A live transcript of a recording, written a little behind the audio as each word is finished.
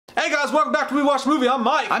Hey guys, welcome back to We Watch Movie. I'm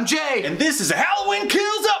Mike. I'm Jay. And this is a Halloween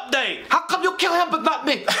Kills update. How come you kill him but not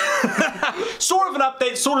me? Sort of an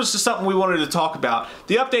update, sort of just something we wanted to talk about.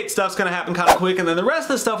 The update stuff's gonna happen kind of quick, and then the rest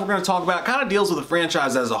of the stuff we're gonna talk about kind of deals with the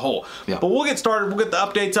franchise as a whole. Yeah. But we'll get started, we'll get the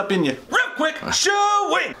updates up in you real quick.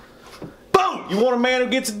 Shoo-wing! Boom! You want a man who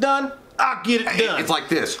gets it done? I'll get it done. It's like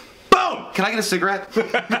this. Boom! Can I get a cigarette?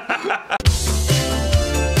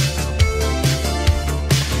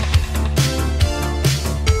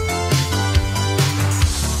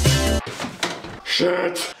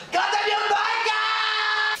 Shit.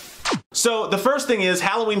 So the first thing is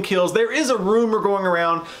Halloween Kills. There is a rumor going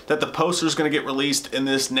around that the poster is going to get released in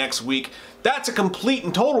this next week. That's a complete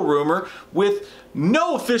and total rumor with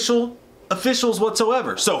no officials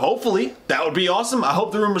whatsoever. So hopefully that would be awesome. I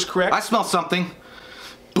hope the rumor's correct. I smell something.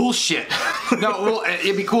 Bullshit. No, well,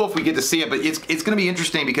 it'd be cool if we get to see it, but it's going to be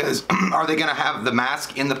interesting because are they going to have the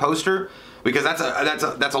mask in the poster? Because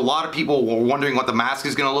that's a lot of people were wondering what the mask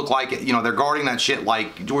is going to look like. You know, they're guarding that shit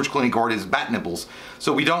like George Clooney guarded his bat nipples.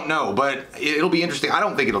 So we don't know, but it'll be interesting. I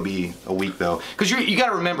don't think it'll be a week though, because you got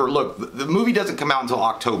to remember. Look, the movie doesn't come out until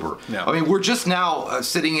October. No. I mean, we're just now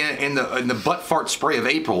sitting in the butt fart spray of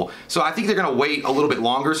April. So I think they're going to wait a little bit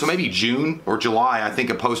longer. So maybe June or July. I think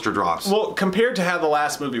a poster drops. Well, compared to how the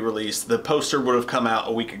last movie released, the poster would have come out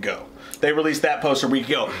a week ago. They released that poster a week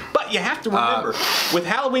ago. But you have to remember, with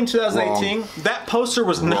Halloween 2018, that poster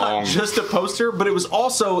was not just a poster, but it was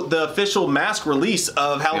also the official mask release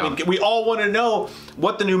of Halloween. Yeah. We all want to know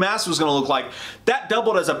what the new mask was going to look like. That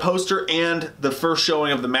doubled as a poster and the first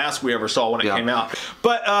showing of the mask we ever saw when it came out.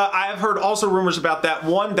 But I have heard also rumors about that.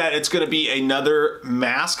 One, that it's going to be another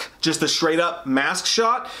mask, just a straight up mask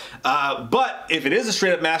shot. But if it is a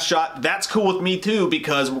straight up mask shot, that's cool with me too,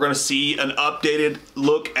 because we're going to see an updated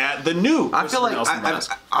look at the new I feel like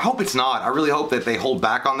I hope it's not. I really hope that they hold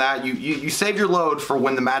back on that. You save your load for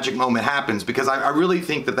when the magic moment happens, because I really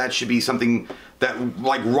think that should be something that,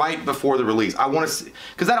 like, right before the release. I want to see,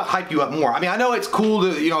 because that'll hype you up more. I mean, I know it's cool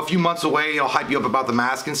to, you know, a few months away, it'll hype you up about the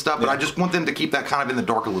mask and stuff, but I just want them to keep that kind of in the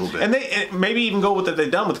dark a little bit. And they maybe even go with what they've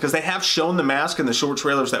done with, because they have shown the mask in the short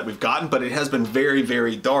trailers that we've gotten, but it has been very,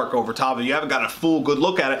 very dark over top of it. You haven't got a full good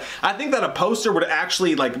look at it. I think that a poster would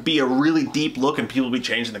actually, like, be a really deep look, and people would be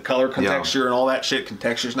changing the color contexture and all that shit.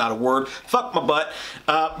 Contexture's not a word. Fuck my butt.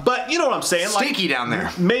 But you know what I'm saying? Stinky, like, down there.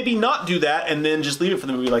 Maybe not do that and then just leave it for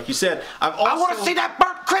the movie, like you said. I want to see that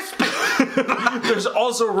burnt crispy. There's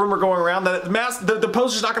also a rumor going around that the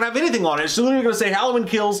poster's not going to have anything on it. It's literally going to say Halloween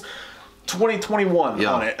Kills 2021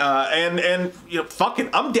 on it. And you know, fuck it.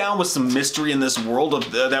 I'm down with some mystery in this world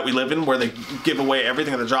of that we live in, where they give away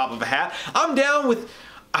everything at the drop of a hat. I'm down with...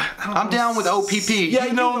 I'm down with OPP. Yeah,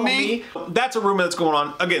 you know me. That's a rumor that's going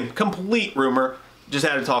on. Again, complete rumor. Just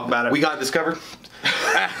had to talk about it. We got discovered.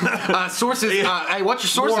 Sources. Hey, what's your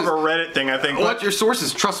sources? More of a Reddit thing, I think. What's your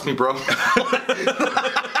sources? Trust me, bro.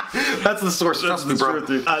 That's the source. Trust me, bro.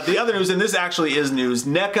 The other news, and this actually is news,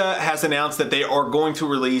 NECA has announced that they are going to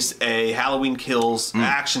release a Halloween Kills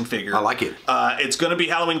action figure. I like it. It's going to be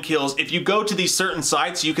Halloween Kills. If you go to these certain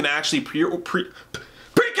sites, you can actually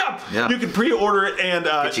you can pre-order it and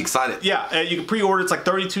get you excited. Yeah, you can pre-order. It's like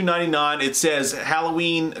 $32.99. It says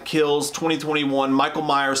Halloween Kills 2021 Michael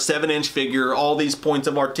Myers 7-inch figure. All these points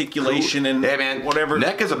of articulation and whatever.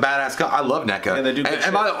 NECA's a badass. I love NECA. And they do.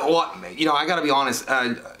 And by the way, you know, I got to be honest.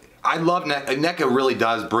 I love NECA. NECA really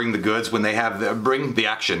does bring the goods when they bring the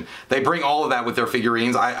action. They bring all of that with their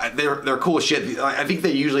figurines. They're cool as shit. I think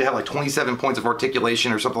they usually have like 27 points of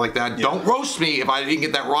articulation or something like that. Yeah. Don't roast me if I didn't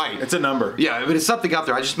get that right. It's a number. Yeah, but it's something out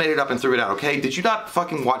there. I just made it up and threw it out. Okay, did you not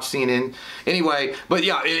fucking watch CNN? Anyway, but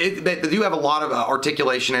yeah, they do have a lot of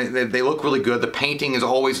articulation, and they look really good. The painting is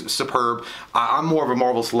always superb. I'm more of a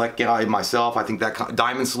Marvel Select guy myself. I think that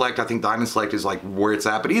Diamond Select. I think Diamond Select is like where it's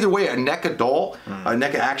at. But either way, a NECA doll, a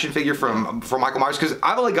NECA action figure from Michael Myers, because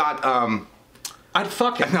I've only got I'd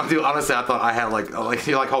fuck it. No, dude, honestly, I thought I had like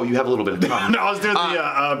you're like, oh, you have a little bit of time. No, I was doing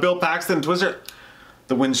the Bill Paxton Twister.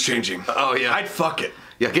 The wind's changing. Oh yeah, I'd fuck it.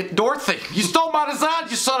 Yeah, get Dorothy. You stole my design,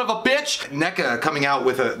 you son of a bitch. NECA coming out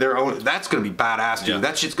with their own. That's gonna be badass, dude. Yeah.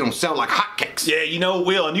 That shit's gonna sell like hotcakes. Yeah, you know it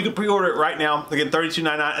will, and you can pre-order it right now. Again,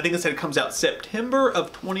 $32.99. I think it said it comes out September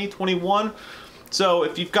of 2021. So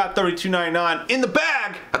if you've got $32.99 in the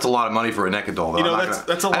bag, that's a lot of money for a NECA doll. Though. You know,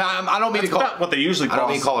 that's a lot. I don't mean to call it what they usually cost. I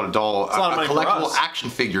don't mean to call it a doll. It's a lot of money collectible action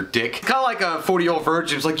figure, dick. Kind of like a 40-year-old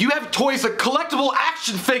virgin. It's like, you have toys, a collectible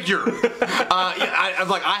action figure. I'm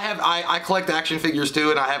like, I collect action figures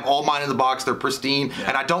too, and I have all mine in the box. They're pristine,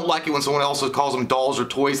 and I don't like it when someone else calls them dolls or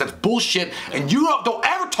toys. That's bullshit. And you don't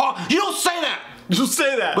ever talk. You don't say that. You'll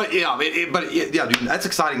say that. But yeah, yeah, dude, that's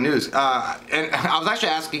exciting news. And I was actually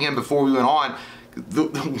asking him before we went on,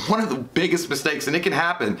 one of the biggest mistakes, and it can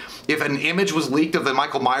happen if an image was leaked of the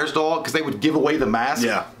Michael Myers doll, because they would give away the mask.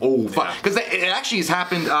 Yeah. Oh, fuck. Because it actually has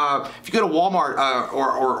happened. If you go to Walmart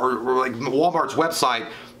or like Walmart's website.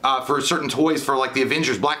 For certain toys for like the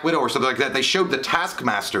Avengers, Black Widow or something like that, they showed the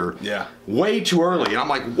Taskmaster way too early. And I'm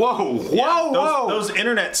like, whoa, whoa. Those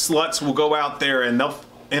internet sluts will go out there and they'll,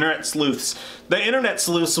 internet sleuths, the internet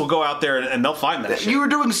sleuths will go out there and they'll find that shit. You were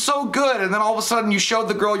doing so good, and then all of a sudden you showed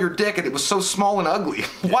the girl your dick and it was so small and ugly.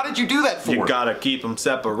 Why did you do that for? You gotta keep them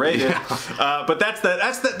separated. Yeah. But that's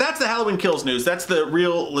the Halloween Kills news. That's the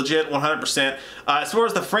real, legit, 100%. As far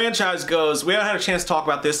as the franchise goes, we haven't had a chance to talk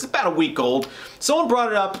about this. It's about a week old. Someone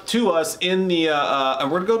brought it up to us in the, and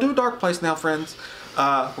we're gonna go to a dark place now, friends.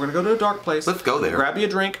 We're gonna go to a dark place. Let's go there. Grab you a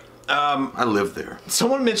drink. I live there.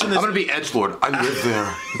 Someone mentioned this. I'm gonna be edgelord. I live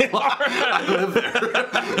there. I live there.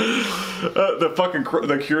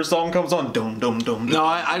 The Cure song comes on. Dum dum dum. No,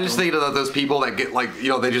 I just think of those people that get like, you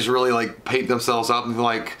know, they just really like paint themselves up and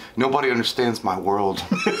like, nobody understands my world.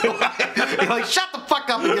 Like, shut the fuck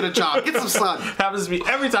up and get a job. Get some sun. Happens to me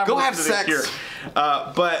every time. Go have sex. Cure.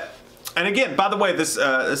 And again, by the way, this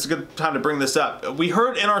is a good time to bring this up. We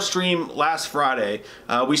heard in our stream last Friday,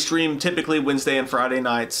 we stream typically Wednesday and Friday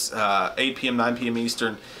nights, 8 p.m., 9 p.m.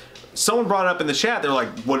 Eastern. Someone brought it up in the chat. They're like,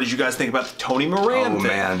 what did you guys think about the Tony Moran thing?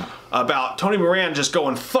 Man. About Tony Moran just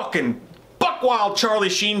going fucking buck wild Charlie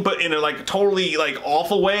Sheen, but in a like totally like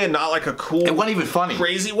awful way and not like a cool, it wasn't even funny,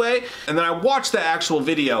 crazy way. And then I watched the actual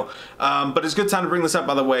video, but it's a good time to bring this up,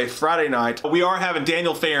 by the way. Friday night, we are having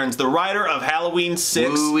Daniel Farrens, the writer of Halloween 6,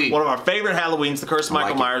 one of our favorite Halloweens, The Curse of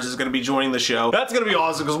Michael Myers, is going to be joining the show. That's going to be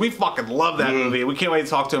awesome because we fucking love that movie. We can't wait to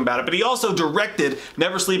talk to him about it. But he also directed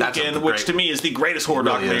Never Sleep Again, which to me is the greatest horror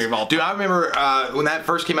documentary of all time. Dude, I remember when that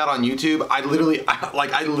first came out on YouTube, I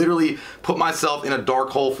literally put myself in a dark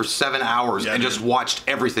hole for 7 hours and just watched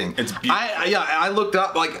everything. It's beautiful. I looked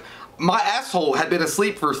up, like, my asshole had been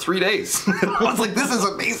asleep for 3 days. I was like, this is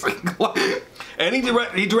amazing. And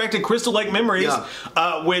he directed Crystal Lake Memories,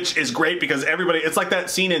 which is great because everybody, it's like that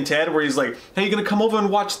scene in Ted where he's like, hey, you gonna come over and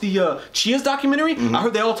watch the Chia's documentary? I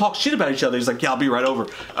heard they all talk shit about each other. He's like, yeah, I'll be right over.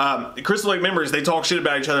 Crystal Lake Memories, they talk shit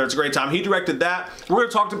about each other. It's a great time. He directed that. We're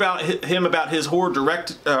gonna talk about him about his horror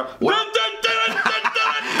direct.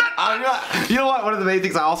 You know what? One of the main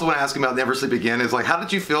things I also want to ask him about Never Sleep Again is like, how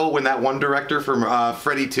did you feel when that one director from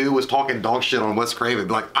Freddy 2 was talking dog shit on Wes Craven?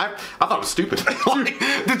 Like, I thought it was stupid.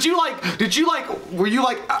 Were you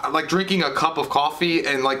like drinking a cup of coffee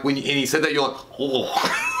and like when he said that you're like, oh.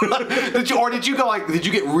 did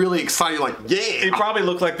you get really excited like, yeah? He probably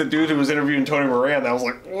looked like the dude who was interviewing Tony Moran. That was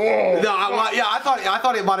like, whoa. No, I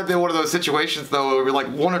thought it might have been one of those situations though, where like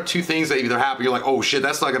one or two things that either happen, you're like, oh shit,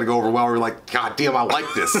 that's not gonna go over well. Or you're like, god damn, I like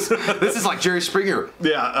this. This is like Jerry Springer.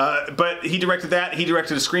 Yeah, but he directed that. He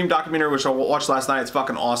directed a Scream documentary, which I watched last night. It's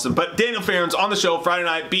fucking awesome. But Daniel Farrens on the show Friday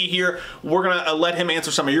night. Be here. We're gonna let him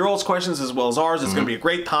answer some of your all's questions as well as ours. It's gonna be a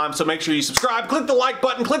great time. So make sure you subscribe, click the like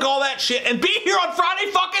button, click all that shit, and be here on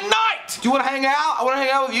Friday fucking night. Do you want to hang out? I want to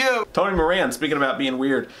hang out with you. Tony Moran. Speaking about being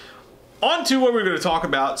weird. On to what we're going to talk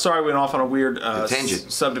about. Sorry, we went off on a weird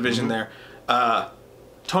tangent subdivision there.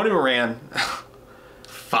 Tony Moran.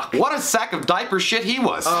 Fuck. What a sack of diaper shit he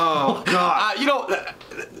was. Oh, God. You know,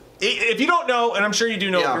 if you don't know, and I'm sure you do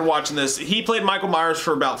know if you're watching this, he played Michael Myers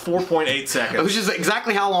for about 4.8 seconds. Which is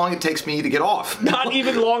exactly how long it takes me to get off. Not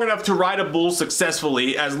even long enough to ride a bull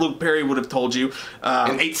successfully, as Luke Perry would have told you.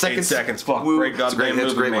 In 8 seconds? 8 seconds. Fuck. Great goddamn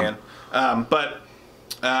movie, man. But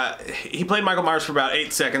he played Michael Myers for about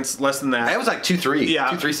 8 seconds, less than that. That was like 2-3. Yeah.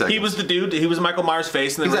 2-3 seconds. He was the dude. He was Michael Myers'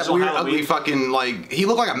 face in the original Halloween. That weird, ugly fucking, like, he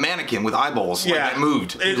looked like a mannequin with eyeballs. Yeah. Like, that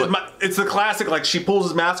moved. It's the classic, like, she pulls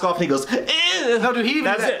his mask off and he goes, eh. No, dude, he even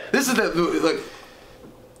That's it. This is the, like...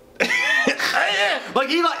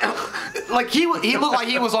 he looked like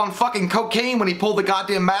he was on fucking cocaine when he pulled the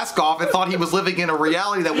goddamn mask off and thought he was living in a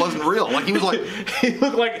reality that wasn't real. Like he was like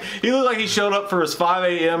he looked like he showed up for his 5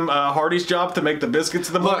 a.m. Hardee's job to make the biscuits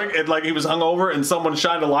in the morning, and like he was hungover and someone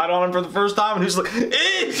shined a light on him for the first time and he was like,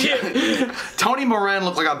 eh, shit. Tony Moran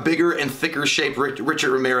looked like a bigger and thicker shaped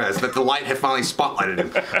Richard Ramirez that the light had finally spotlighted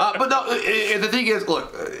him. But no, the thing is,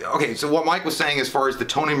 look, okay, so what Mike was saying as far as the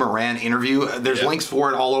Tony Moran interview, there's links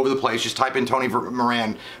for it all over the place. Just type in Tony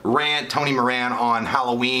Moran rant, Tony Moran on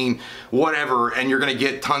Halloween, whatever, and you're gonna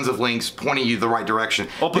get tons of links pointing you the right direction.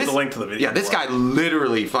 I'll put the link to the video. Yeah, this guy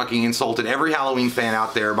literally fucking insulted every Halloween fan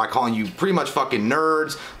out there by calling you pretty much fucking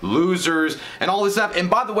nerds, losers, and all this stuff. And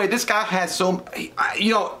by the way, this guy has so,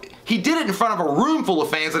 you know, He did it in front of a room full of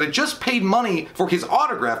fans that had just paid money for his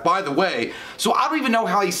autograph, by the way. So I don't even know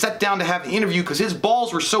how he sat down to have the interview because his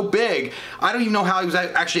balls were so big. I don't even know how he was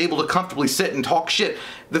actually able to comfortably sit and talk shit.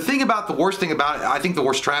 The worst thing about it, I think the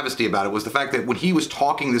worst travesty about it was the fact that when he was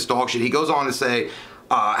talking this dog shit, he goes on to say,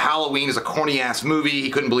 Halloween is a corny-ass movie. He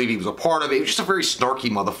couldn't believe he was a part of it. He was just a very snarky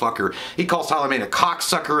motherfucker. He calls Tyler Mane a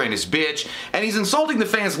cocksucker and his bitch. And he's insulting the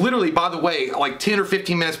fans literally, by the way, like 10 or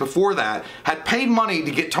 15 minutes before that, had paid money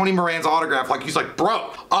to get Tony Moran's autograph. Like, he's like,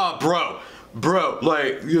 bro,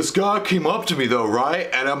 like, this guy came up to me though, right?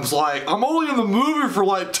 And I was like, I'm only in the movie for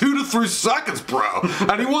like 2 to 3 seconds, bro.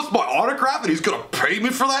 And he wants my autograph and he's gonna pay me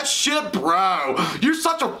for that shit? Bro, you're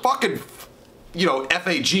such a fucking... you know,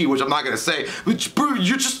 FAG, which I'm not gonna say, but bro,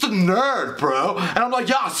 you're just a nerd, bro. And I'm like,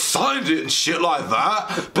 yeah, I signed it and shit like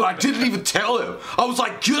that, but I didn't even tell him. I was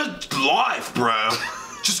like, get a life, bro.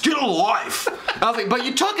 Just get a life. I was like, but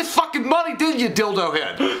you took his fucking money, didn't you, dildo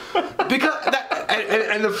head? Because that,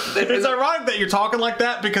 it's ironic that you're talking like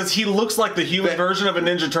that because he looks like the human version of a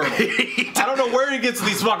Ninja Turtle. I don't know where he gets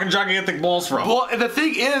these fucking gigantic balls from. Well, and the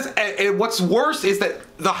thing is, and what's worse is that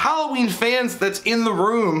the Halloween fans that's in the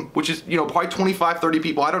room, which is, you know, probably 25, 30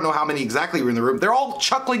 people, I don't know how many exactly were in the room, they're all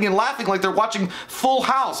chuckling and laughing like they're watching Full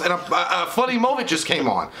House and a funny moment just came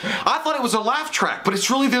on. I thought it was a laugh track, but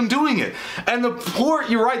it's really them doing it. And the poor,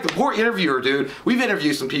 you're right, the poor interviewer, dude. We've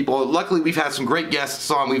interviewed some people. Luckily, we've had some great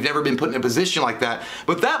guests on. We've never been put in a position like that.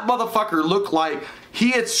 But that motherfucker looked like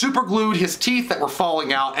he had super glued his teeth that were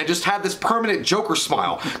falling out and just had this permanent Joker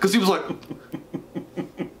smile. Because he was like...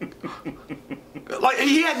 like,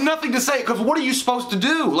 he had nothing to say, because what are you supposed to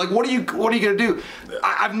do? Like, what are you gonna do?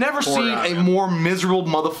 I've never seen a more miserable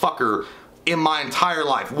motherfucker in my entire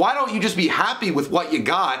life. Why don't you just be happy with what you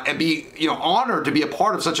got and be, you know, honored to be a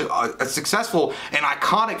part of such a successful and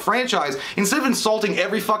iconic franchise instead of insulting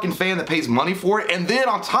every fucking fan that pays money for it, and then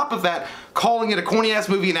on top of that, calling it a corny ass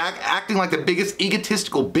movie and acting like the biggest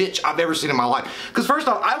egotistical bitch I've ever seen in my life. Because first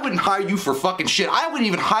off, I wouldn't hire you for fucking shit. I wouldn't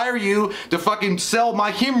even hire you to fucking sell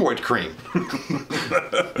my hemorrhoid cream.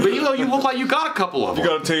 But even though you look like you got a couple of them. You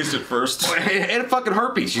gotta taste it first. And fucking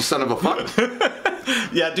herpes, you son of a fuck.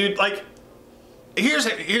 Yeah, dude, like, here's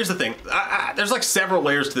the thing. There's like several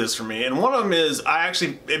layers to this for me, and one of them is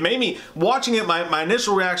it made me, watching it, my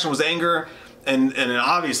initial reaction was anger and an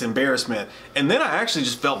obvious embarrassment, and then I actually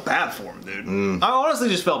just felt bad for him, dude. I honestly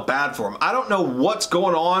just felt bad for him. I don't know what's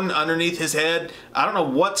going on underneath his head. I don't know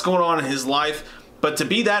what's going on in his life, but to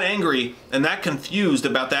be that angry and that confused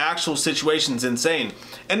about the actual situation is insane.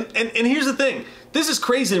 And here's the thing. This is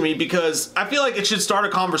crazy to me because I feel like it should start a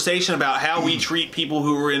conversation about how we treat people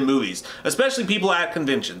who are in movies, especially people at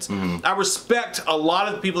conventions. I respect a lot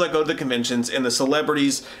of the people that go to the conventions and the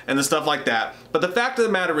celebrities and the stuff like that. But the fact of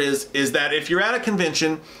the matter is that if you're at a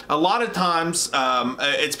convention, a lot of times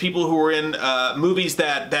it's people who are in movies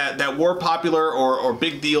that were popular or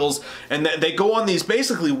big deals, and they go on these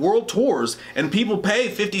basically world tours, and people pay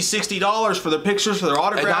 $50, $60 for their pictures, for their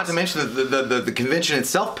autographs. And not to mention that the convention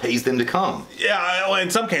itself pays them to come. Yeah. In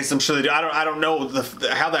some cases, I'm sure they do. I don't know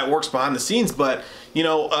how that works behind the scenes, but you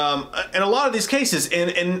know, in a lot of these cases,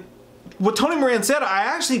 and what Tony Moran said,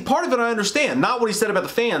 part of it I understand, not what he said about the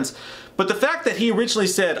fans, but the fact that he originally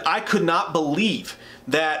said, I could not believe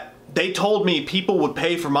that they told me people would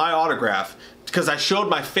pay for my autograph because I showed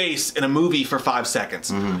my face in a movie for 5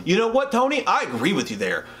 seconds. You know what, Tony? I agree with you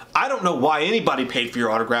there. I don't know why anybody paid for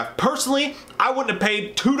your autograph. Personally, I wouldn't have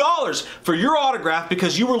paid $2 for your autograph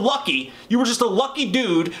because you were lucky. You were just a lucky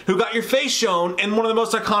dude who got your face shown in one of the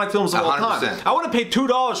most iconic films of all time. I wouldn't have paid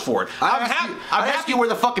 $2 for it. I asked you where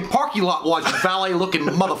the fucking parking lot was, you valet-looking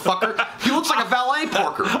motherfucker. He looks like a valet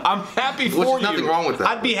parker. I'm happy for you. There's nothing wrong with that.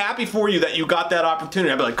 I'd be happy for you that you got that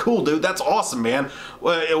opportunity. I'd be like, cool, dude, that's awesome, man.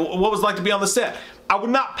 What was it like to be on the set? I would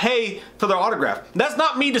not pay for their autograph. That's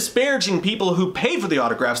not me disparaging people who paid for the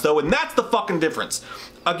autographs, though, and that's the fucking difference.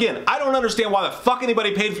 Again, I don't understand why the fuck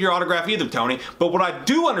anybody paid for your autograph either, Tony, but what I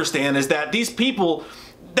do understand is that these people,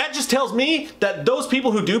 that just tells me that those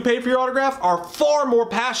people who do pay for your autograph are far more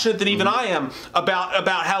passionate than even I am about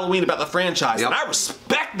Halloween, about the franchise. And I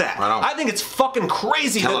respect that. I think it's fucking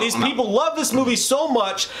crazy that these people love this movie so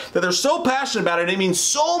much that they're so passionate about it. It means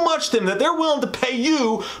so much to them that they're willing to pay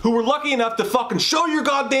you, who were lucky enough to fucking show your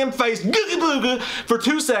goddamn face for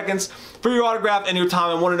 2 seconds for your autograph and your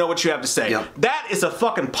time and want to know what you have to say. That is a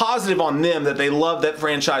fucking positive on them that they love that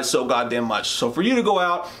franchise so goddamn much. So for you to go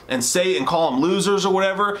out and say and call them losers or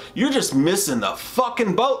whatever, you're just missing the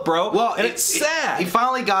fucking boat, bro. Well, and it's sad. He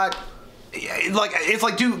finally got like, it's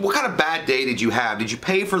like, dude, what kind of bad day did you have? Did you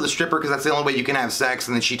pay for the stripper because that's the only way you can have sex,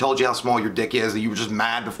 and then she told you how small your dick is, and you were just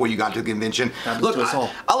mad before you got to the convention? Look,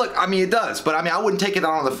 I mean, it does, but I mean, I wouldn't take it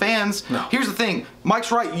out on the fans. No. Here's the thing,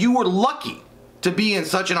 Mike's right. You were lucky to be in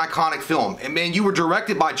such an iconic film. And man, you were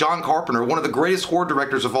directed by John Carpenter, one of the greatest horror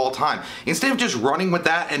directors of all time. Instead of just running with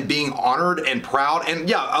that and being honored and proud, and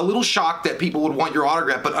yeah, a little shocked that people would want your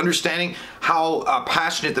autograph, but understanding how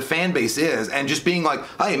passionate the fan base is, and just being like,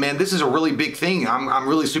 hey man, this is a really big thing. I'm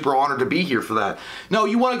really super honored to be here for that. No,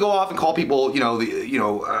 you want to go off and call people, FAG,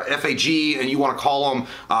 and you want to call them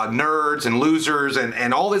nerds and losers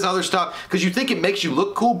and all this other stuff because you think it makes you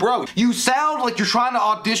look cool, bro. You sound like you're trying to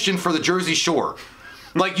audition for the Jersey Shore.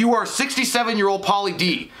 Like you are a 67-year-old Pauly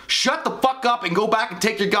D. Shut the fuck up and go back and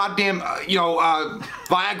take your goddamn,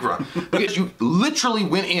 Viagra. Because you literally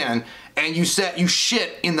went in and you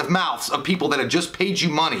shit in the mouths of people that had just paid you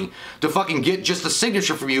money to fucking get just a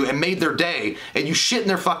signature from you and made their day, and you shit in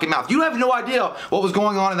their fucking mouth. You have no idea what was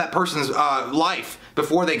going on in that person's life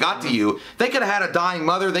before they got to you. They could have had a dying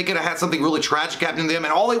mother, they could have had something really tragic happen to them,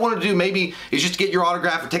 and all they wanted to do maybe is just get your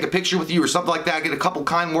autograph and take a picture with you or something like that, get a couple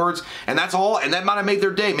kind words, and that's all, and that might have made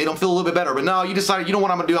their day, made them feel a little bit better. But no, you decided, you know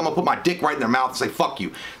what I'm gonna do? I'm gonna put my dick right in their mouth and say, fuck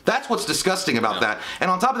you. That's what's disgusting about that.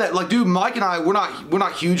 And on top of that, like, dude, Mike and I, we're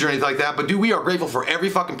not huge or anything like that, but dude, we are grateful for every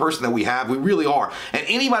fucking person that we have. We really are. And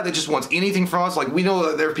anybody that just wants anything from us, like, we know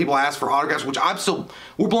that there are people ask for autographs, which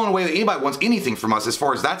we're blown away that anybody wants anything from us as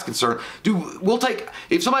far as that's concerned. Dude, we'll take,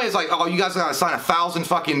 if somebody is like, oh, you guys gotta sign 1,000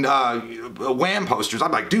 fucking Wham posters,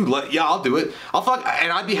 I'm like, dude, yeah, I'll do it.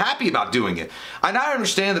 And I'd be happy about doing it. And I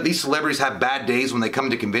understand that these celebrities have bad days when they come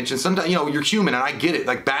to conventions. Sometimes, you're human, and I get it.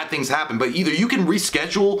 Like, bad things happen, but either you can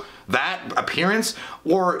reschedule that appearance,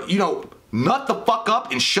 or, nut the fuck up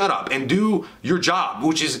and shut up and do your job,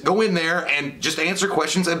 which is go in there and just answer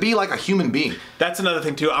questions and be like a human being. That's another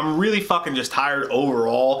thing too. I'm really fucking just tired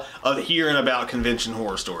overall of hearing about convention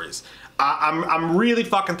horror stories. I'm really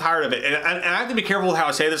fucking tired of it, and I have to be careful with how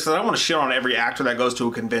I say this because I don't want to shit on every actor that goes to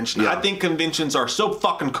a convention. Yeah. I think conventions are so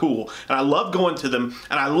fucking cool, and I love going to them,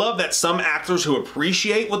 and I love that some actors who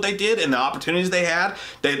appreciate what they did and the opportunities they had,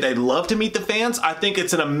 they love to meet the fans. I think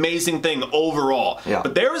it's an amazing thing overall. Yeah.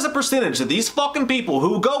 But there is a percentage of these fucking people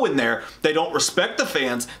who go in there, they don't respect the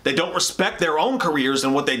fans, they don't respect their own careers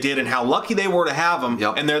and what they did and how lucky they were to have them,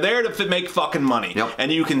 and they're there to make fucking money.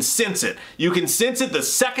 And you can sense it. You can sense it the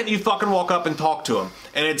second you fucking walk up and talk to them,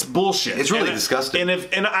 and it's bullshit. It's really disgusting.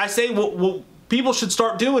 And I say, well, people should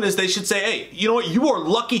start doing is they should say, hey, you know what? You are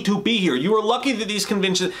lucky to be here. You are lucky that these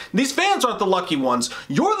conventions, these fans aren't the lucky ones.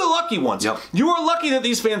 You're the lucky ones. Yep. You are lucky that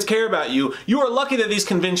these fans care about you. You are lucky that these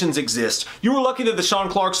conventions exist. You are lucky that the Sean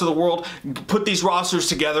Clarks of the world put these rosters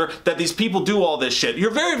together, that these people do all this shit.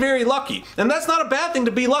 You're very, very lucky. And that's not a bad thing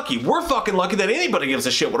to be lucky. We're fucking lucky that anybody gives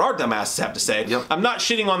a shit what our dumbasses have to say. Yep. I'm not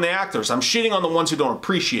shitting on the actors. I'm shitting on the ones who don't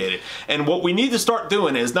appreciate it. And what we need to start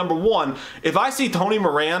doing is, number one, if I see Tony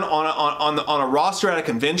Moran on a roster at a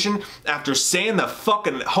convention after saying the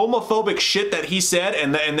fucking homophobic shit that he said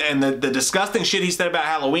and the disgusting shit he said about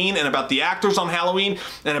Halloween and about the actors on Halloween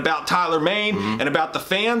and about Tyler Mane and about the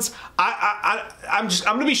fans, I'm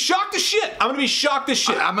gonna be shocked as shit. I'm gonna be shocked as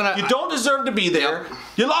shit. You don't deserve to be there. Yep.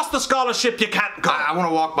 You lost the scholarship. You can't go. I want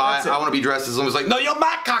to walk by. I want to be dressed as someone who's like, no, you're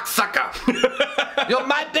my cocksucker. You're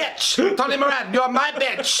my bitch. Tony Moran, you're my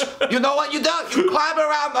bitch. You know what you do? You climb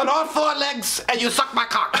around on all four legs and you suck my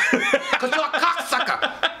cock. Because you're a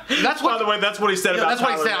cocksucker. That's what, by the way, that's what he said about that's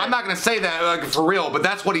Tyler what he said. Mane. I'm not going to say that for real, but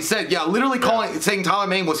that's what he said. Yeah, literally saying Tyler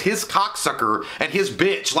Mane was his cocksucker and his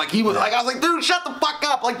bitch. Like, he was like, I was like, dude, shut the fuck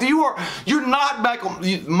up. Like, you're not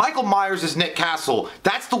Michael Myers is Nick Castle.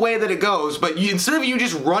 That's the way that it goes. But instead of you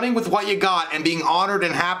just running with what you got and being honored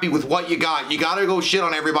and happy with what you got to go shit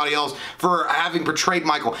on everybody else for having portrayed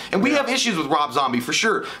Michael. And we have issues with Rob Zombie for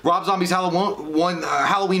sure. Rob Zombie's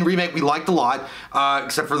Halloween remake we liked a lot,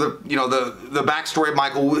 except for the backstory of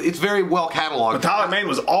Michael. It's very well cataloged. But Tyler Mane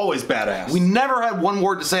was always badass. We never had one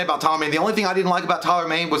word to say about Tyler Mane. The only thing I didn't like about Tyler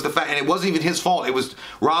Mane was the fact, and it wasn't even his fault, it was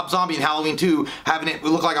Rob Zombie in Halloween 2 having it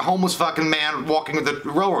look like a homeless fucking man walking with the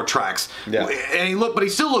railroad tracks. Yeah. And but he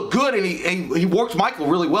still looked good, and he worked Michael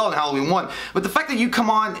really well in Halloween 1. But the fact that you come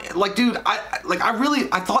on, like, dude,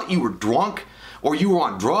 I thought you were drunk, or you were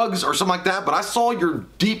on drugs or something like that, but I saw your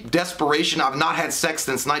deep desperation, I've not had sex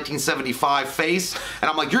since 1975 face, and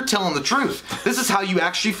I'm like, you're telling the truth. This is how you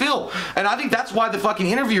actually feel. And I think that's why the fucking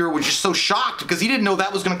interviewer was just so shocked, because he didn't know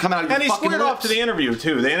that was going to come out of your fucking lips. And he squared off to the interview,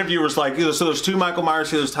 too. The interviewer's like, so there's two Michael Myers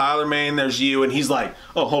here, there's Tyler Mane, there's you, and he's like,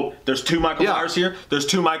 oh, there's two Michael Myers here? There's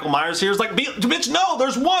two Michael Myers here? It's like, bitch, no,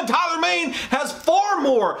 there's one. Tyler Mane has far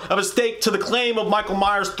more more of a stake to the claim of Michael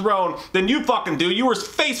Myers' throne than you fucking do. You were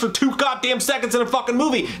faced for 2 goddamn seconds in a fucking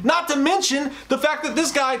movie. Not to mention the fact that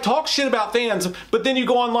this guy talks shit about fans, but then you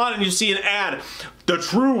go online and you see an ad. The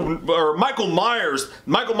true, or Michael Myers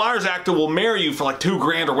actor will marry you for like $2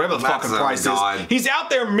 grand or whatever the fucking price is. He's out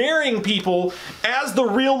there marrying people as the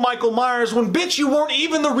real Michael Myers when, bitch, you weren't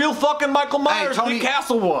even the real fucking Michael Myers. Hey, Tony, Nick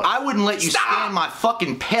Castle was. I wouldn't let you scan my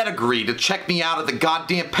fucking pedigree to check me out at the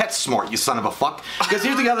goddamn PetSmart, you son of a fuck. Because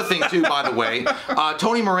here's the other thing too, by the way.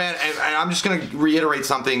 Tony Moran, and I'm just gonna reiterate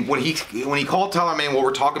something. When he called Tyler Mane, what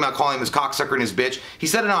we're talking about calling him his cocksucker and his bitch, he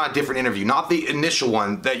said it on a different interview, not the initial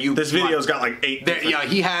one that you. This video's got like 8. Yeah,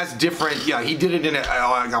 he has different. Yeah, he did it in a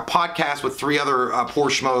podcast with 3 other poor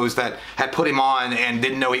schmoes that had put him on and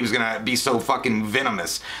didn't know he was gonna be so fucking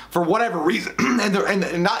venomous for whatever reason.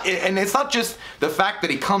 and it's not just the fact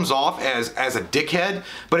that he comes off as a dickhead,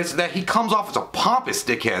 but it's that he comes off as a pompous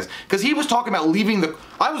dickhead. Because he was talking about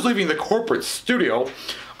I was leaving the corporate studio,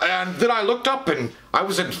 and then I looked up and I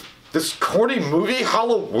was in this corny movie,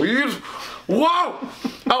 Halloween. Whoa!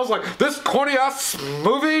 I was like, this corny ass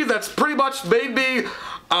movie that's pretty much made me,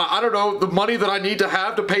 I don't know, the money that I need to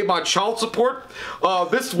have to pay my child support.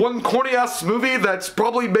 This one corny ass movie that's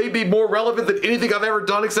probably made me more relevant than anything I've ever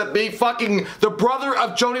done except being fucking the brother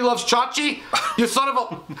of Joni Loves Chachi. You son of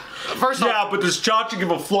a. First yeah, but does Chachi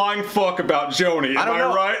give a flying fuck about Joni? Am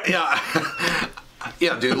I right? Yeah.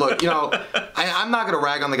 Yeah, dude, look, you know, I'm not going to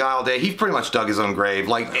rag on the guy all day. He's pretty much dug his own grave.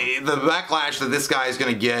 Like, the backlash that this guy is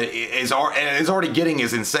going to get is already getting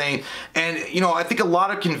is insane. And, you know, I think a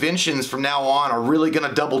lot of conventions from now on are really going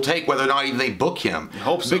to double take whether or not even they book him. I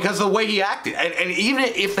hope so. Because of the way he acted. And even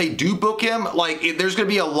if they do book him, like, there's going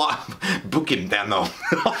to be a lot. Book him then, though.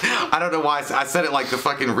 I don't know why I said it like the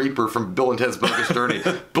fucking Reaper from Bill and Ted's Bogus Journey.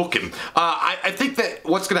 Book him. I think that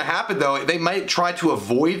what's going to happen, though, they might try to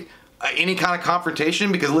avoid any kind of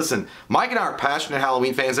confrontation, because listen, Mike and I are passionate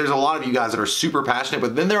Halloween fans. There's a lot of you guys that are super passionate,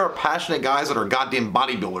 but then there are passionate guys that are goddamn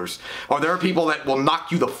bodybuilders, or there are people that will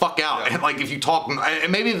knock you the fuck out. And like, if you talk,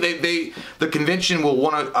 and maybe the convention will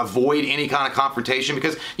want to avoid any kind of confrontation,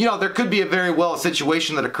 because, you know, there could be a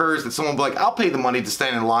situation that occurs that someone will be like, I'll pay the money to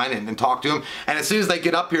stand in line and talk to him, and as soon as they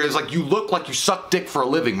get up here, it's like, you look like you suck dick for a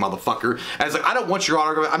living, motherfucker. And it's like, I don't want your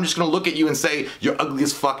autograph. I'm just gonna look at you and say you're ugly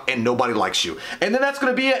as fuck and nobody likes you, and then that's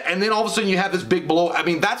gonna be it. And then all of a sudden you have this big blow. I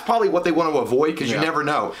mean, that's probably what they want to avoid, because you never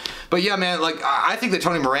know. But yeah, man, like, I think that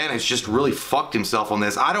Tony Moran has just really fucked himself on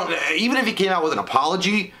this. Even if he came out with an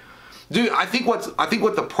apology, dude, I think what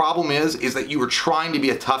the problem is that you were trying to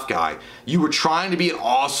be a tough guy. You were trying to be an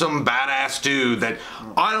awesome, badass dude that,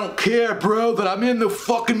 I don't care, bro, that I'm in the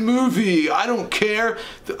fucking movie. I don't care.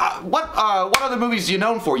 What other movies are you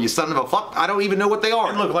known for, you son of a fuck? I don't even know what they are.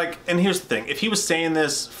 And look, like, and here's the thing. If he was saying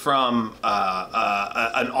this from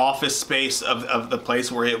an office space of the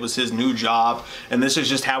place where it was his new job, and this is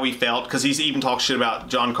just how he felt, because he's even talked shit about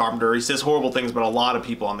John Carpenter. He says horrible things about a lot of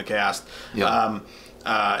people on the cast. Yeah.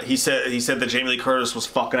 He said that Jamie Lee Curtis was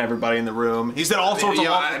fucking everybody in the room. He said all sorts of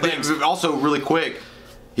awful things. Also, really quick,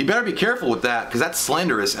 he better be careful with that, because that's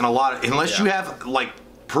slanderous, and unless you have like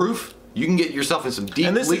proof, you can get yourself in some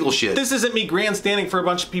deep legal shit. This isn't me grandstanding for a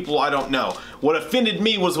bunch of people I don't know. What offended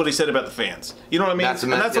me was what he said about the fans. You know what I mean?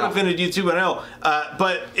 That's what offended you too, I know.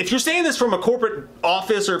 But if you're saying this from a corporate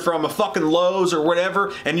office or from a fucking Lowe's or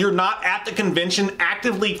whatever, and you're not at the convention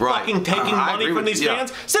actively fucking taking money from these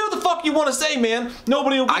fans, say what the fuck you want to say, man.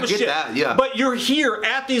 Nobody will give a shit. I get that, yeah. But you're here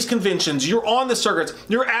at these conventions, you're on the circuits,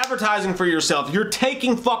 you're advertising for yourself, you're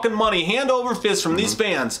taking fucking money hand over fist from these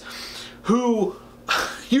fans who...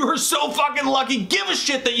 You are so fucking lucky. Give a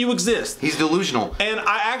shit that you exist. He's delusional. And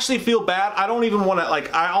I actually feel bad. I don't even want to,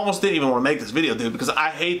 like, I almost didn't even want to make this video, dude, because I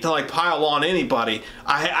hate to, like, pile on anybody.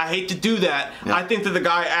 I hate to do that. Yeah. I think that the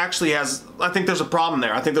guy actually has, I think there's a problem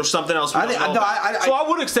there. I think there's something else. So I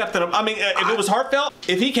would accept that. I mean, if it was heartfelt,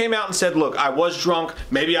 if he came out and said, look, I was drunk,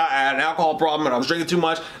 maybe I had an alcohol problem and I was drinking too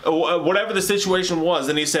much, whatever the situation was,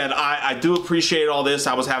 and he said, I do appreciate all this.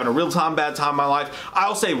 I was having a real bad time in my life.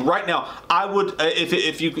 I'll say right now, I would,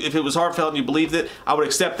 if it was heartfelt and you believed it, I would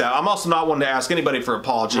accept that. I'm also not one to ask anybody for an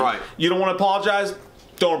apology. Right. You don't want to apologize?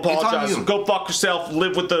 Don't apologize. Go fuck yourself.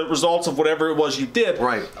 Live with the results of whatever it was you did.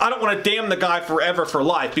 Right. I don't want to damn the guy forever for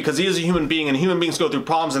life, because he is a human being, and human beings go through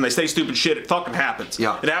problems and they say stupid shit. It fucking happens.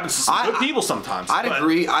 Yeah. It happens to some good people sometimes.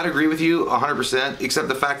 I'd agree with you 100%, except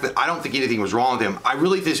the fact that I don't think anything was wrong with him. I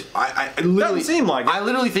really think doesn't seem like it. I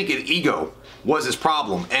literally think his ego was his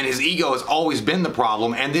problem, and his ego has always been the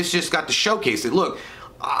problem, and this just got to showcase it. Look,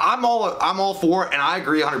 I'm all for it, and I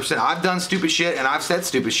agree 100%. I've done stupid shit, and I've said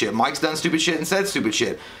stupid shit. Mike's done stupid shit and said stupid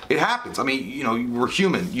shit. It happens. I mean, you know, we're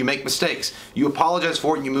human. You make mistakes. You apologize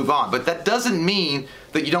for it, and you move on. But that doesn't mean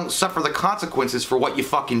that you don't suffer the consequences for what you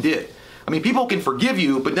fucking did. I mean, people can forgive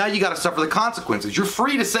you, but now you got to suffer the consequences. You're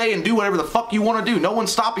free to say and do whatever the fuck you want to do. No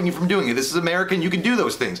one's stopping you from doing it. This is America, and you can do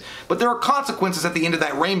those things. But there are consequences at the end of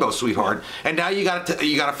that rainbow, sweetheart. And now you got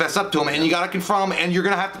to fess up to them, and you got to confront them, and you're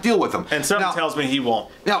going to have to deal with them. And something tells me he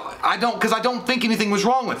won't. No, I don't, because I don't think anything was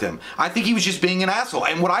wrong with him. I think he was just being an asshole.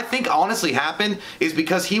 And what I think honestly happened is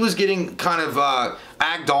because he was getting kind of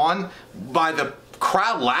agged on by the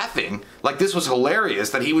crowd laughing like this was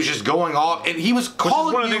hilarious, that he was just going off, and he was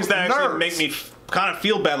calling one of the you things that nerds. actually make me kind of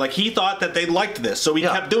feel bad. Like, he thought that they liked this, so he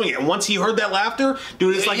kept doing it. And once he heard that laughter,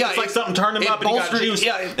 dude, it's like something turned him up and he got juiced.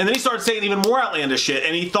 And then he started saying even more outlandish shit,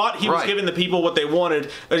 and he thought he was giving the people what they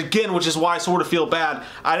wanted. Again, which is why I sort of feel bad.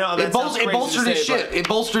 I know that it bolstered his shit. It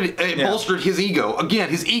bolstered his ego. Again,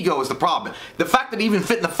 his ego is the problem. The fact that he even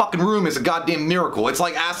fit in the fucking room is a goddamn miracle. It's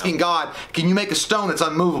like asking God, can you make a stone that's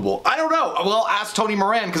unmovable? I don't know. Well, ask Tony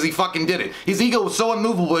Moran, because he fucking did it. His ego was so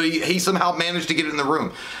unmovable, he somehow managed to get it in the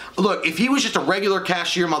room. Look, if he was just a regular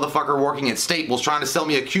cashier motherfucker working at Staples trying to sell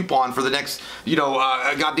me a coupon for the next, you know,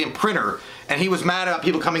 goddamn printer, and he was mad about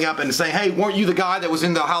people coming up and saying, hey, weren't you the guy that was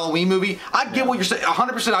in the Halloween movie? I'd get what you're saying,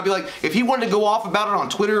 100%. I'd be like, if he wanted to go off about it on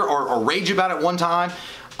Twitter or rage about it one time,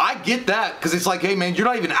 I get that, because it's like, hey man, you're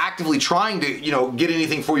not even actively trying to, you know, get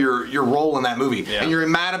anything for your role in that movie, and you're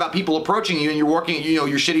mad about people approaching you, and you're working, you know,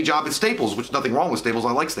 your shitty job at Staples, which nothing wrong with Staples.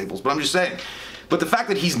 I like Staples, but I'm just saying. But the fact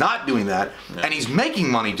that he's not doing that, and he's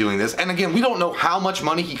making money doing this, and again, we don't know how much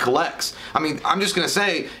money he collects. I mean, I'm just gonna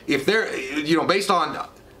say, if they're, you know, based on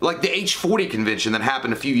like the H40 convention that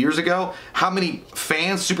happened a few years ago, how many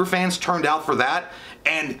fans, super fans, turned out for that,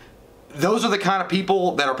 and those are the kind of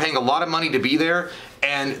people that are paying a lot of money to be there,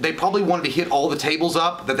 and they probably wanted to hit all the tables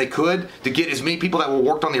up that they could to get as many people that were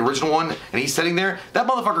worked on the original one, and he's sitting there. That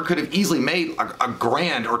motherfucker could have easily made a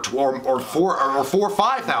grand or $4,000 or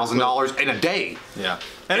 $5,000 in a day. Yeah.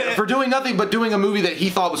 And for doing nothing but doing a movie that he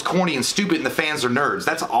thought was corny and stupid, and the fans are nerds.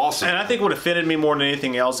 That's awesome. And I think what offended me more than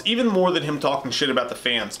anything else, even more than him talking shit about the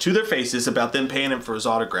fans to their faces about them paying him for his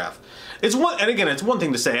autograph. It's one, and again, it's one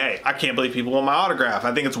thing to say, hey, I can't believe people want my autograph.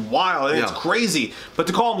 I think it's wild. I think it's crazy. But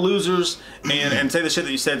to call them losers and say the shit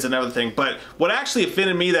that you said is another thing. But what actually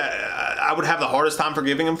offended me that I would have the hardest time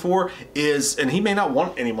forgiving him for is, and he may not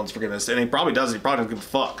want anyone's forgiveness, and he probably doesn't. He probably doesn't give a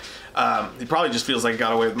fuck. He probably just feels like he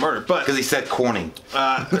got away with murder. But because he said corny.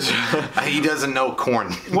 He doesn't know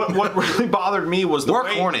corn. What really bothered me was the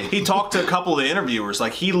way corny. he talked to a couple of the interviewers.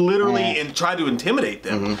 Like, he literally tried to intimidate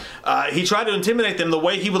them. He tried to intimidate them the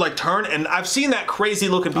way he would like turn, and I've seen that crazy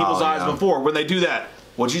look in people's eyes before when they do that.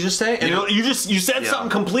 What'd you just say? And you said something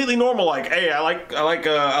completely normal, like, hey, I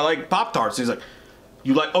like Pop-Tarts. He's like,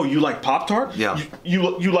 you like Pop-Tart? Yeah.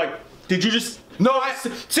 You like, did you just... No,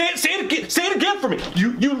 say it again for me.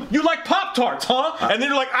 You like Pop-Tarts, huh? And then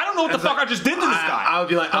you're like, I don't know what the fuck I just did to this guy. I would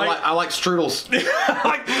be like, I like strudels.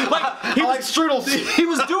 I like strudels. He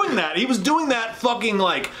was doing that. He was doing that fucking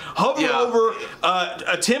like hover over,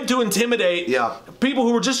 attempt to intimidate people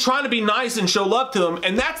who were just trying to be nice and show love to them.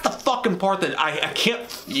 And that's the fucking part that I can't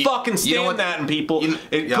fucking stand that in people.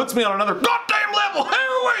 It puts me on another goddamn level.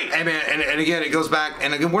 Hey man, and again, it goes back,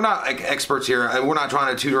 and again, we're not like experts here. We're not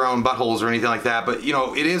trying to toot our own buttholes or anything like that. But you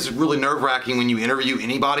know, it is really nerve-wracking when you interview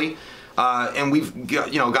anybody. And we've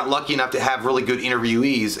got lucky enough to have really good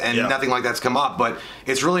interviewees, and nothing like that's come up. But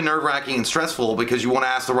it's really nerve-wracking and stressful because you want to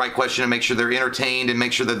ask the right question and make sure they're entertained and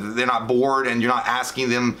make sure that they're not bored and you're not asking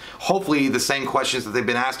them, hopefully, the same questions that they've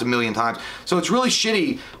been asked a million times. So it's really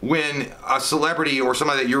shitty when a celebrity or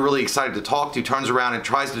somebody that you're really excited to talk to turns around and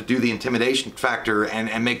tries to do the intimidation factor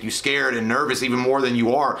and make you scared and nervous even more than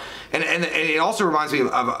you are. And it also reminds me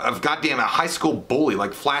of goddamn a high school bully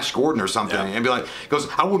like Flash Gordon or something, and be like, goes,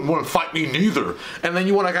 I wouldn't want to fight me neither. And then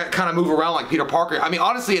you want to kind of move around like Peter Parker. I mean,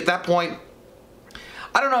 honestly, at that point,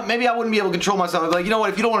 I don't know, maybe I wouldn't be able to control myself. I'd be like, you know what,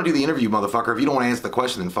 if you don't want to do the interview, motherfucker, if you don't want to answer the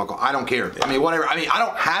question, then fuck off. I don't care. I mean, whatever. I mean, I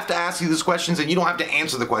don't have to ask you these questions, and you don't have to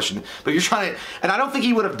answer the question, but you're trying to, and I don't think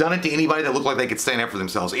he would have done it to anybody that looked like they could stand up for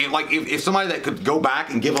themselves. Like, if somebody that could go back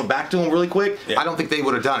and give them back to him really quick, I don't think they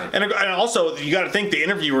would have done it. And also, you got to think the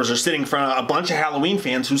interviewers are sitting in front of a bunch of Halloween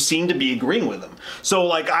fans who seem to be agreeing with him. So,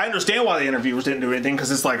 like, I understand why the interviewers didn't do anything,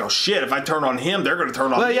 because it's like, oh shit, if I turn on him, they're going to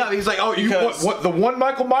turn on me. Yeah, he's like, oh, what, the one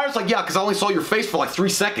Michael Myers? Like, yeah, because I only saw your face for like 3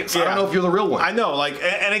 seconds. I don't know if you're the real one. I know, like,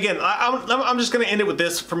 and again, I'm just going to end it with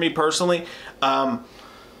this for me personally.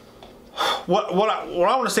 What I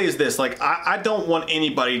want to say is this: like, I don't want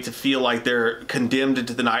anybody to feel like they're condemned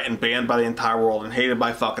into the night and banned by the entire world and hated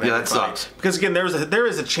by fucking everybody. That sucks. Because again, there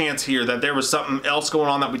is a chance here that there was something else going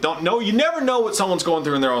on that we don't know. You never know what someone's going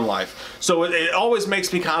through in their own life. So it always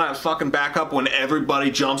makes me kind of fucking back up when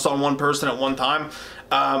everybody jumps on one person at one time.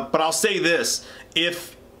 But I'll say this: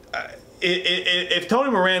 if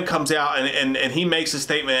Tony Moran comes out and he makes a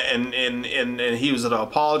statement and he was to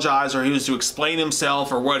apologize or he was to explain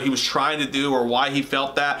himself or what he was trying to do or why he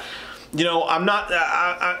felt that, you know, I'm not.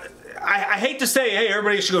 I hate to say, hey,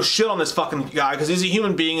 everybody should go shit on this fucking guy because he's a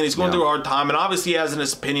human being and he's going through a hard time and obviously he has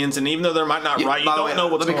his opinions and even though they're not right, you don't know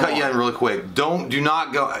what's going on. Let me cut you in really quick. Do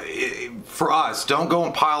not go, for us, don't go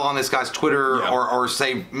and pile on this guy's Twitter or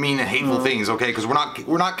say mean and hateful things, okay? Because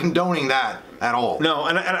we're not condoning that at all. No,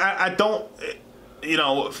 and I don't, you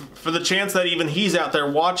know, for the chance that even he's out there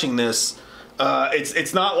watching this,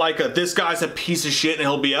 it's not like this guy's a piece of shit and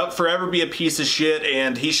he'll be up forever be a piece of shit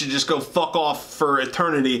and he should just go fuck off for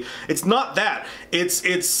eternity. It's not that.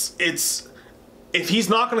 It's if he's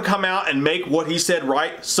not going to come out and make what he said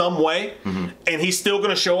right some way, and he's still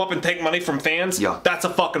going to show up and take money from fans, that's a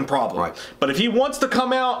fucking problem. Right. But if he wants to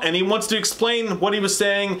come out and he wants to explain what he was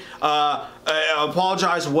saying,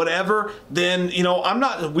 apologize, whatever, then, you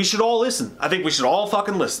know, we should all listen. I think we should all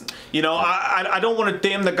fucking listen. You know, I don't want to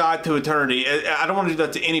damn the guy to eternity. I don't want to do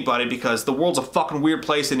that to anybody because the world's a fucking weird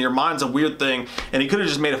place and your mind's a weird thing, and he could have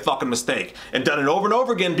just made a fucking mistake and done it over and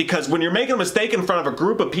over again because when you're making a mistake in front of a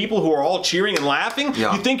group of people who are all cheering and laughing,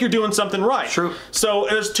 you think you're doing something right. True. So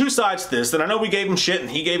there's two sides to this, and I know we gave him shit, and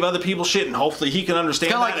he gave other people shit, and hopefully he can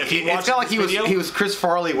understand that if he watches this video. He was Chris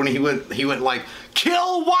Farley when he went like,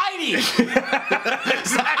 kill Whitey!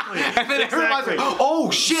 Exactly. And then everybody's like, oh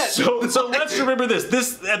shit! So let's remember this.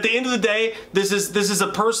 This, at the end of the day, this is a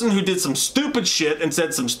person who did some stupid shit and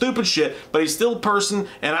said some stupid shit, but he's still a person,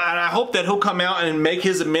 and I hope that he'll come out and make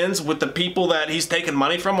his amends with the people that he's taken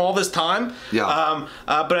money from all this time. Yeah.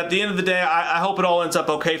 But at the end of the day, I hope it all ends up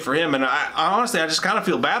okay for him, and I honestly, I just kind of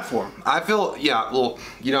feel bad for him. I feel, well,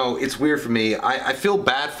 you know, it's weird for me. I feel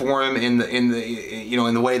bad for him in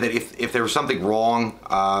the way that if there was something wrong,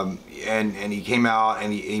 and he came out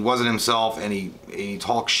and he wasn't himself and he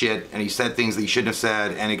talked shit and he said things that he shouldn't have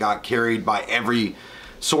said and it got carried by every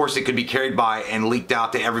source it could be carried by and leaked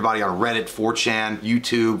out to everybody on Reddit, 4chan,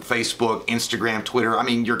 YouTube, Facebook, Instagram, Twitter. I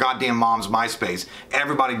mean, your goddamn mom's MySpace.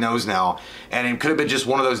 Everybody knows now. And it could have been just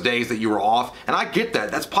one of those days that you were off. And I get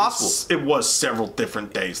that. That's possible. It was several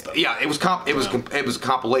different days, though. Yeah, it was a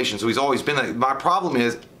compilation. So he's always been that. My problem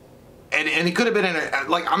is, and he could have been in a,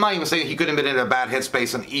 like, I'm not even saying he could have been in a bad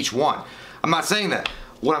headspace on each one. I'm not saying that.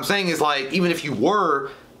 What I'm saying is, like, even if you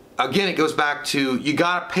were, again, it goes back to you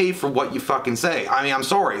gotta pay for what you fucking say. I mean, I'm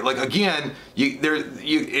sorry. Like, again, you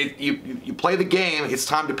play the game. It's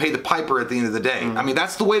time to pay the piper at the end of the day. I mean,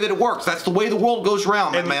 that's the way that it works. That's the way the world goes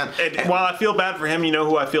around, man. And while I feel bad for him, you know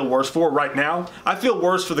who I feel worse for right now? I feel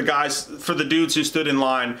worse for the dudes who stood in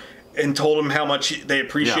line and told him how much they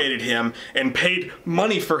appreciated him and paid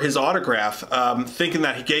money for his autograph, thinking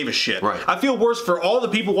that he gave a shit. Right. I feel worse for all the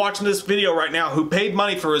people watching this video right now who paid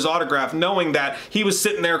money for his autograph knowing that he was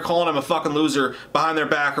sitting there calling him a fucking loser behind their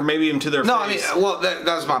back or maybe even to their face. I mean, well, that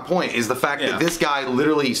was my point, is the fact that this guy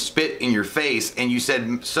literally spit in your face and you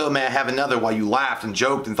said, so may I have another, while you laughed and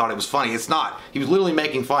joked and thought it was funny. It's not. He was literally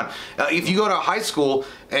making fun. If you go to high school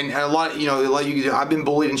and a lot, I've been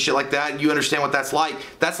bullied and shit like that, you understand what that's like.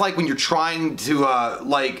 That's like when you're trying to,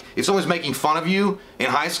 like, if someone's making fun of you in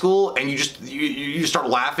high school and you just start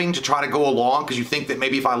laughing to try to go along because you think that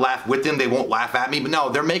maybe if I laugh with them, they won't laugh at me. But no,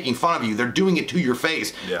 they're making fun of you. They're doing it to your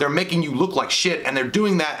face. Yeah. They're making you look like shit, and they're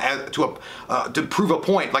doing that to prove a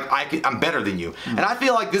point, like I'm better than you. And I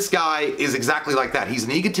feel like this guy is exactly like that. He's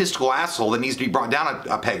an egotistical asshole that needs to be brought down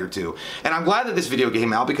a peg or two. And I'm glad that this video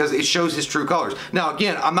came out because it shows his true colors. Now,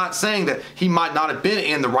 again, I'm not saying that he might not have been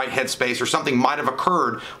in the right headspace or something might have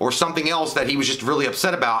occurred or something else that he was just really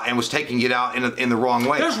upset about and was taking it out in the wrong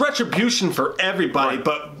way. There's retribution for everybody,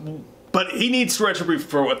 but he needs retribution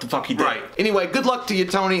for what the fuck he did. Right. Anyway, good luck to you,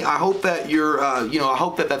 Tony. I hope that you're, I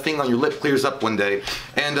hope that thing on your lip clears up one day.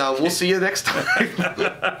 And we'll see you next time.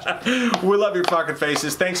 We love your fucking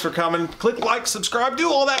faces. Thanks for coming. Click like, subscribe,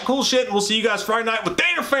 do all that cool shit, and we'll see you guys Friday night with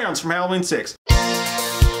Dana Farrens from Halloween 6.